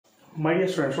My dear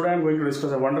students, today I am going to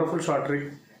discuss a wonderful short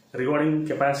trick regarding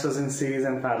capacitors in series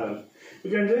and parallel. You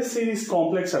can just see this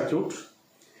complex circuit.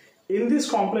 In this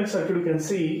complex circuit, you can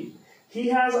see he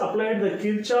has applied the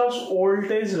Kirchhoff's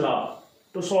voltage law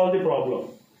to solve the problem.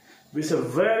 This is a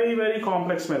very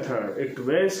complex method. It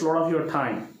wastes a lot of your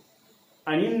time.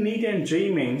 And in Neet and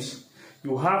Jee means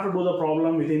you have to do the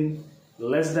problem within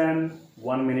less than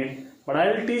 1 minute. But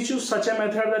I will teach you such a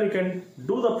method that you can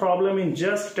do the problem in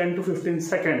just 10 to 15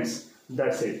 seconds.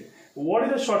 That's it. What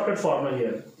is the shortcut formula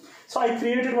here? So I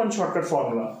created one shortcut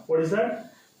formula. What is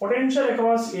that? Potential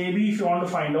across AB, if you want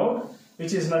to find out,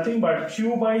 which is nothing but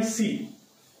Q by C.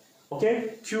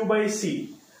 Okay, Q by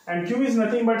C. And Q is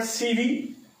nothing but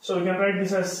CV. So we can write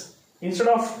this as, instead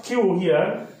of Q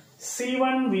here,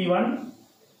 C1 V1,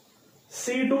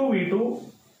 C2 V2,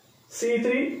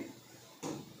 C3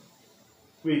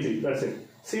 V3. That's it.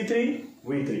 C3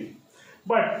 V3.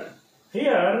 But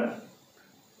here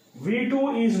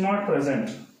V2 is not present.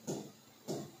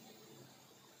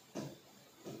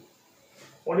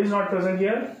 What is not present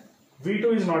here?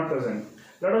 V2 is not present.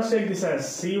 Let us take this as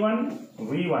C1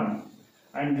 V1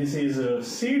 and this is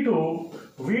C2.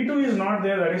 V2 is not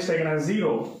there, that is taken as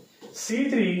 0.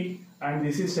 C3 and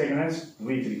this is taken as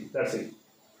V3. That's it.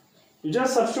 You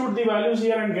just substitute the values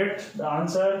here and get the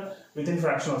answer within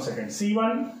fraction of a second.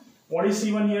 C1, what is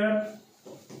C1 here?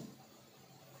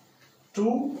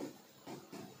 2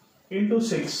 into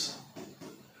 6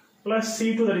 plus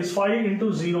C2, that is 5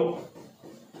 into 0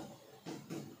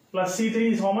 plus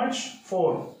C3 is how much?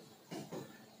 4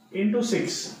 into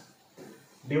 6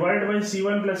 divided by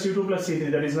C1 plus C2 plus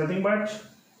C3, that is nothing but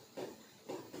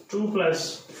 2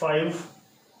 plus 5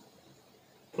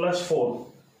 plus 4.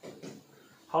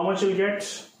 How much you'll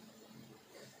get?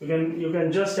 You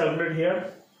can just calculate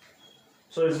here.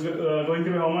 So it's going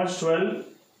to be how much? 12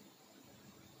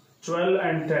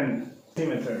 and 10. The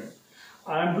method.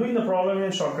 I am doing the problem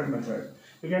in shortcut method.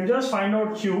 You can just find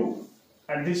out Q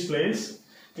at this place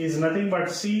is nothing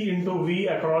but C into V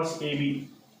across AB.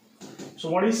 So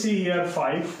what is C here?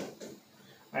 5,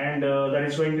 and that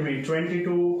is going to be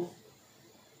 22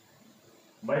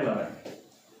 by 11.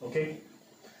 Okay.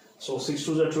 So 6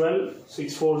 2s are 12,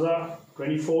 6 4s are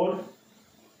 24.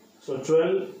 So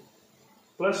 12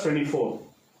 plus 24.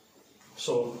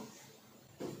 So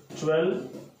 12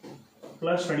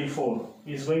 plus 24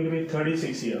 is going to be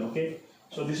 36 here. Okay.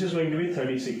 So this is going to be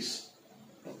 36.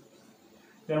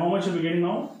 Then how much are we getting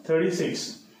now?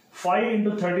 36. 5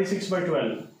 into 36 by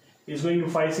 12 is going to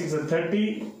 5 6 are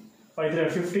 30, 5 3 are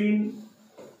 15,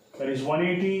 that is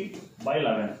 180 by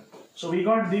 11. So we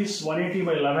got this 180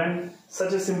 by 11,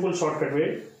 such a simple shortcut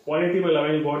way. 180 by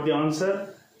 11 you got the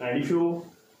answer, and if you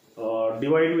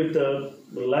divide with the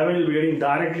 11 you will be getting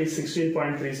directly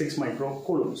 16.36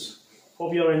 microcoulombs.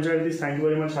 Hope you have enjoyed this. Thank you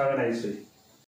very much. Have a nice day.